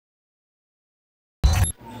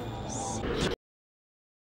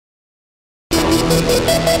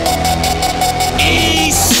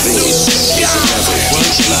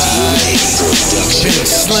Biggg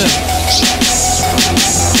Slim.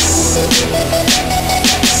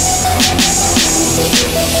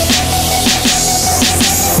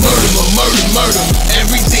 Murder,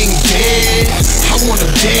 everything dead. I want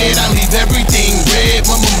him dead, I leave everything red.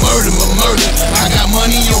 Mama murder, I got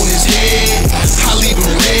money on his head. I leave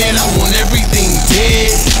him red, I want everything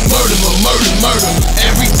dead. Murder,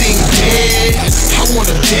 everything dead. I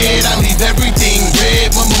want him dead, I leave everything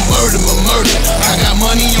red. Mama murder, I got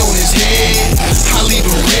money on his head. I leave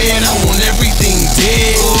him red, I want everything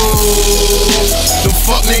dead. Oh, the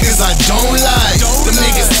fuck niggas I don't like. Them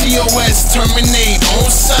niggas TOS terminate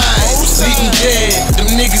on sight. Leave them dead, them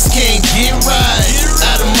niggas can't get right.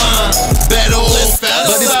 Out of mind, better off out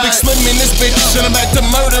of sight. But it's Biggg Slim in this bitch, shutting back to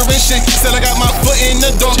murder and shit. Still I got my foot in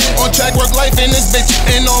the door, on track, work life in this bitch.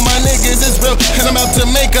 And all my niggas is real, and I'm out to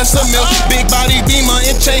make us a meal. Big body, beamer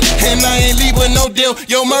and chain, and I ain't leave with no deal.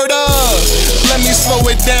 Yo, Murda, let me slow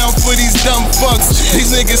it down for these dumb fucks.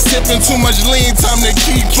 These niggas sipping too much lean, time to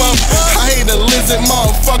keep up. I hate a lizard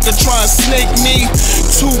motherfucker try to snake me.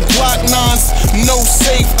 2 Glock 9s, no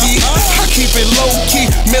safety. I keep it low key,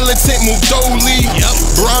 militant Mudoli.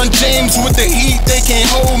 Bron James with the heat, they can't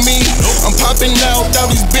hold me. I'm popping out, all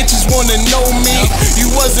these bitches wanna know me.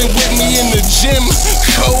 You wasn't with me in the gym,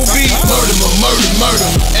 Kobe.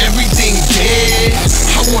 Murder, everything dead.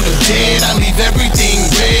 I want him dead, I leave everything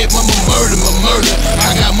red. Mama murder,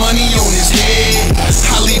 I got money on his head.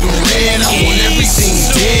 I leave him red, I want everything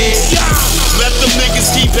dead. Let them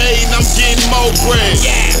niggas keep hating, I'm getting more bread.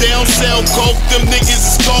 They don't sell coke, them niggas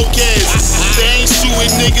is cokeheads. They ain't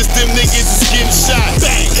shooting niggas, them niggas is getting shot.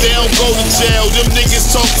 They don't go to jail, them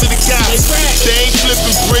niggas talk to the cops. They ain't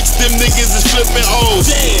flipping bricks, them niggas is flipping O's.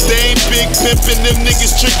 They ain't big pimping, them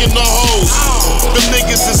niggas tricking the hoes. Them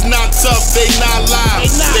niggas is not tough, they not live.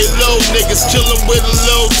 They low niggas, kill them with a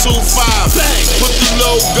little 2-5. Put the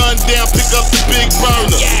low gun down, pick up the big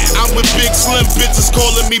burner. I'm with Biggg Slim, bitches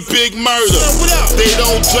calling me Big Murda. They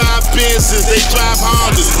don't drive Benzes, they drive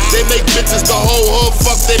Hondas. They make bitches the whole hood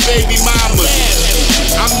fuck their baby mamas.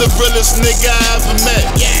 I'm the realest nigga I ever met.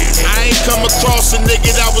 I ain't come across a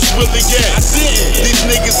nigga that was really yet. These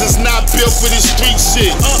niggas is not built for this street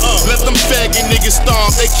shit. Let them faggot niggas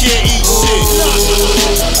starve, they can't eat shit.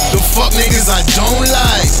 The fuck niggas I don't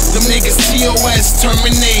like. Them niggas TOS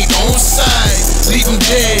terminate on sight. Leave them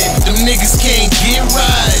dead, them niggas can't get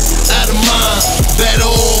right. Out of mind,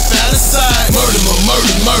 better off out of sight.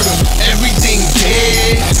 Murder, everything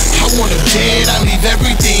dead. I want him dead, I leave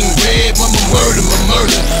everything red. Mama murder,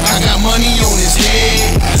 I got money on his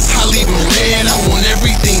head. I leave him red, I want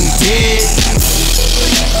everything dead.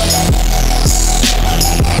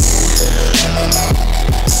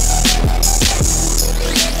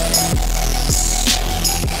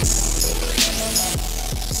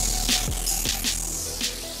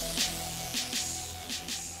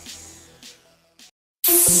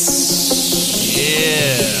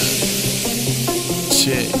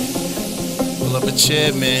 Pull up a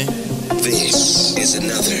chair, man. This is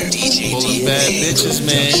another DJ. Pulling bad bitches,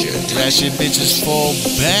 man. Ratchet bitches fall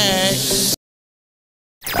back.